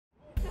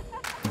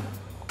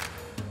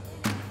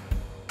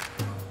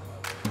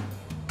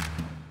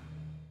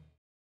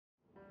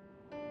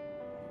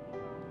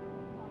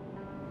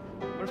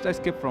First, I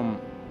escaped from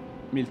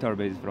military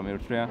base from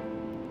Eritrea,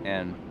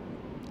 and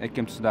I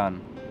came to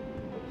Sudan.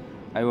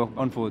 I walked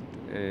on foot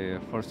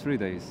for 3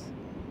 days,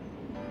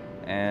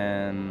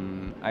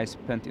 and I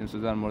spent in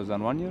Sudan more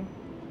than 1 year.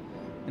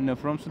 And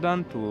from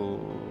Sudan to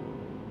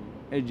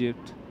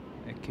Egypt,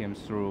 I came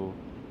through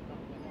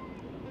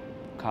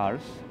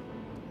cars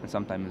and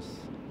sometimes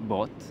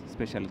boat,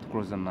 especially to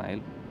cross the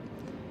Nile.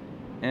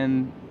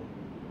 And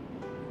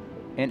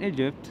in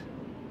Egypt,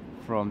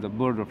 from the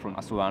border from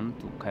Aswan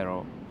to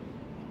Cairo,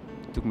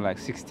 it took me like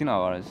 16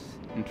 hours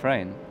in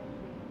train.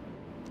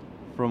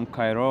 From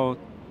Cairo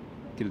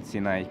till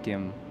Sinai, I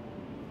came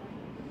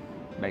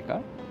by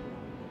car.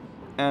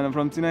 And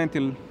from Sinai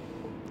till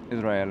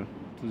Israel,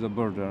 to the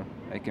border,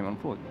 I came on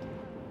foot.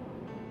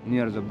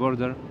 Near the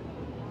border,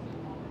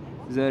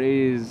 there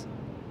is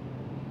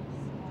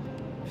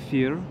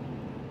fear,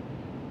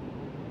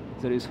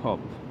 there is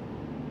hope.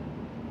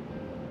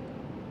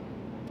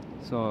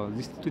 So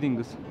these two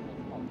things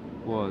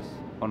was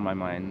on my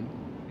mind.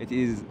 It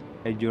is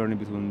a journey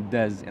between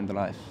death and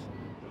life.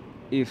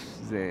 If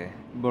the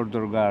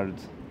border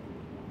guards,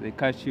 they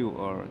catch you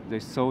or they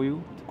saw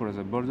you to cross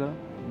the border,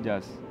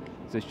 just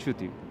they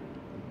shoot you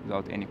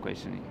without any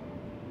questioning.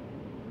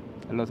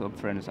 A lot of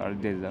friends are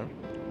dead there.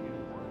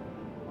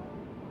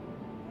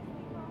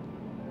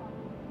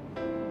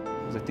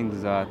 The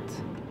things that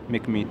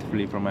make me to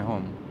flee from my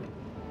home.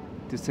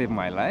 To save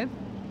my life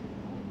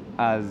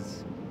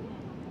as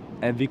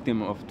a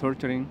victim of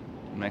torturing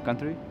in my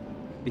country,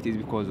 it is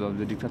because of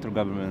the dictator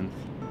government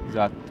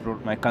that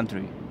ruled my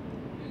country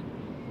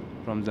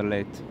from the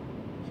late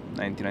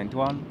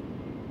 1991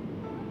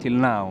 till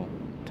now,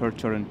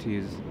 torturing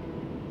his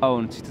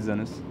own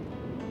citizens,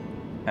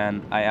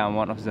 and I am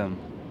one of them.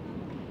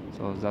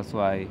 So that's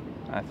why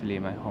I flee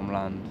my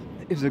homeland.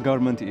 If the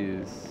government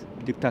is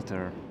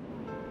dictator,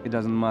 it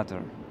doesn't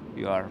matter.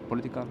 You are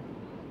political,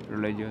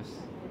 religious,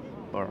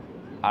 or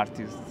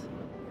artist.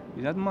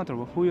 It doesn't matter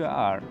who you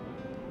are,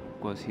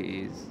 because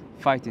he is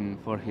fighting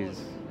for his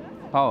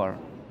power.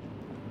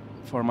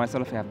 For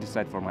myself, I have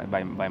decided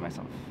by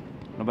myself.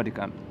 Nobody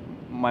can.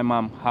 My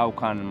mom, how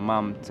can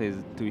mom say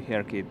to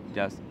her kid,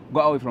 just go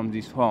away from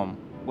this home,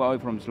 go away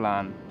from this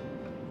land?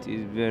 It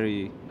is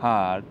very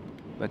hard,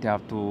 but you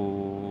have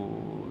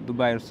to do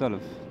by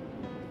yourself,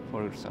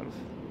 for yourself.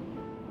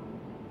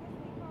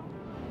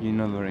 You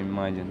never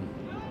imagine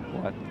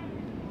what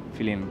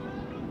feeling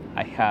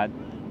I had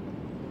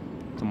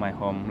to my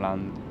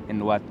homeland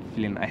and what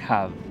feeling I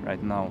have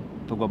right now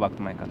to go back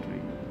to my country.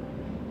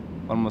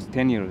 Almost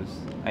 10 years,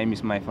 I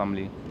miss my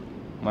family,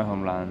 my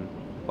homeland,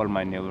 all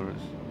my neighbors,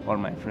 all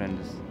my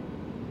friends.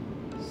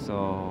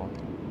 So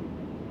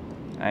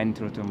I need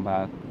to return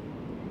back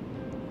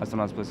as soon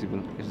as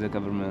possible if the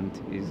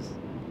government is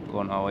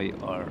gone away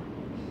or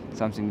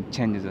something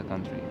changes the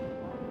country.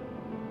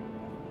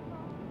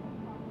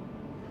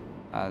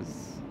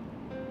 As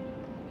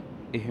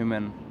a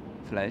human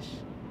flesh,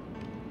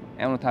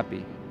 I am not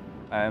happy.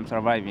 I am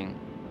surviving.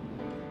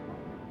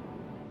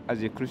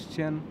 As a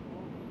Christian,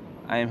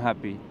 I am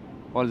happy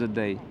all the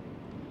day.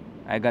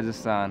 I got the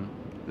sun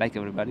like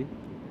everybody.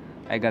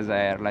 I got the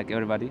air like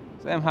everybody.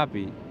 So I'm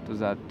happy to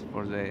that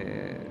for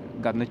the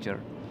God nature.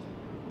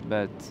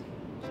 But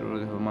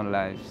through the human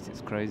life,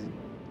 it's crazy.